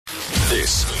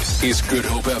This is Good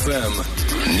Hope FM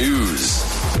News.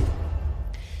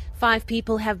 5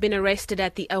 people have been arrested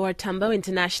at the OR Tambo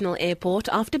International Airport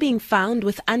after being found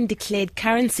with undeclared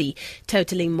currency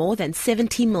totaling more than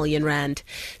 70 million rand.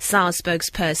 SARS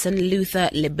spokesperson Luther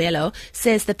Lebello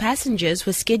says the passengers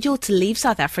were scheduled to leave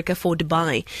South Africa for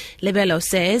Dubai. Lebello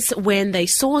says when they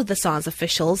saw the SARS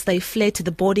officials, they fled to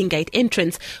the boarding gate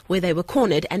entrance where they were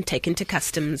cornered and taken to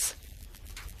customs.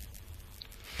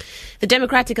 The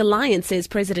Democratic Alliance says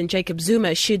President Jacob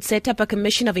Zuma should set up a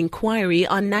commission of inquiry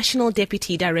on National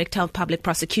Deputy Director of Public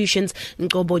Prosecutions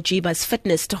Ngobo Jiba's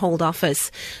fitness to hold office.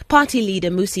 Party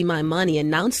leader Musi Maimane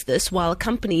announced this while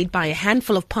accompanied by a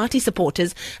handful of party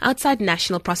supporters outside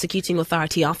National Prosecuting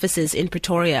Authority offices in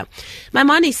Pretoria.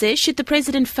 Maimane says should the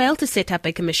president fail to set up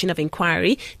a commission of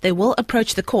inquiry, they will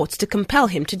approach the courts to compel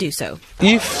him to do so.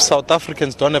 If South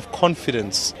Africans don't have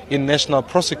confidence in National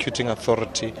Prosecuting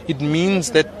Authority, it means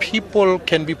that people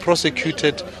can be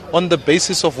prosecuted on the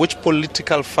basis of which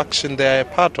political faction they are a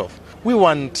part of. We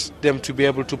want them to be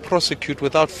able to prosecute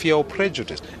without fear or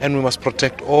prejudice, and we must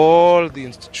protect all the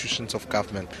institutions of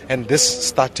government, and this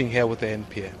starting here with the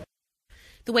NPA.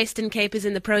 The Western Cape is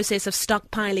in the process of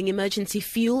stockpiling emergency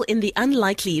fuel in the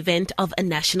unlikely event of a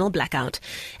national blackout.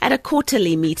 At a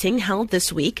quarterly meeting held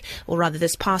this week, or rather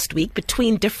this past week,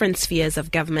 between different spheres of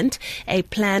government, a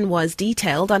plan was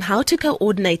detailed on how to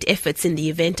coordinate efforts in the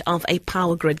event of a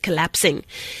power grid collapsing.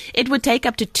 It would take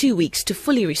up to 2 weeks to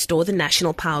fully restore the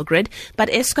national power grid, but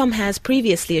Eskom has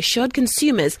previously assured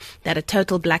consumers that a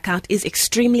total blackout is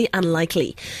extremely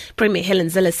unlikely. Premier Helen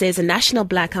Zille says a national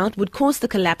blackout would cause the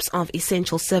collapse of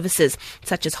essential services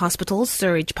such as hospitals,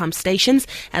 sewage pump stations,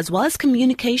 as well as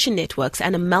communication networks,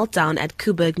 and a meltdown at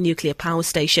Kuberg Nuclear Power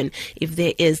Station if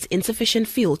there is insufficient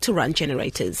fuel to run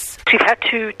generators. We've had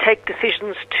to take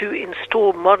decisions to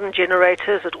install modern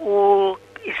generators at all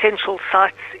essential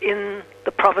sites in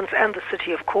the province and the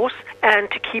city, of course, and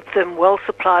to keep them well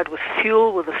supplied with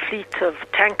fuel, with a fleet of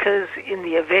tankers in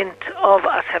the event of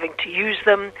us having to use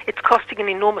them. It's costing an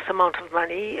enormous amount of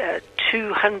money,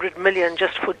 200 million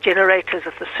just for generators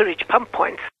at the sewage pump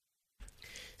points.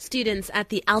 Students at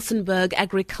the Elsenburg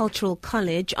Agricultural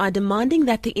College are demanding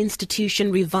that the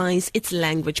institution revise its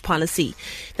language policy.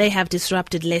 They have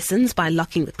disrupted lessons by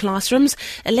locking the classrooms,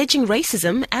 alleging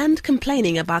racism and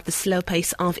complaining about the slow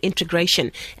pace of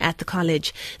integration at the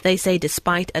college. They say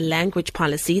despite a language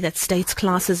policy that states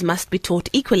classes must be taught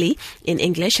equally in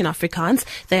English and Afrikaans,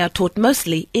 they are taught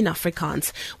mostly in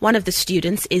Afrikaans. One of the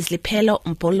students is Lipelo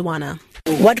Mpolwana.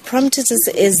 What prompted us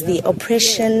is the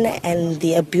oppression and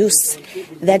the abuse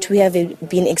that we have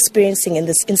been experiencing in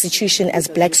this institution as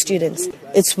black students.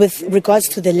 It's with regards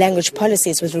to the language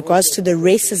policies, with regards to the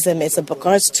racism, it's with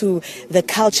regards to the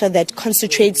culture that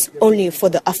concentrates only for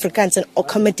the Afrikaans and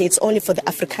accommodates only for the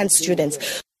Afrikaans students.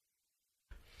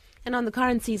 And on the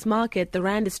currencies market, the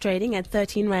rand is trading at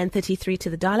 13 rand 33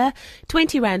 to the dollar,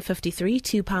 20 rand 53,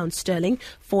 £2 sterling,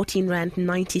 14 rand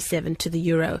 97 to the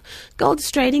euro. Gold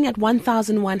is trading at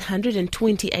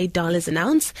 $1,128 an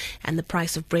ounce, and the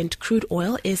price of Brent crude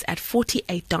oil is at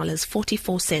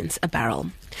 $48.44 a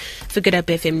barrel. For Good Hope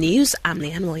FM News, I'm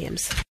Leanne Williams.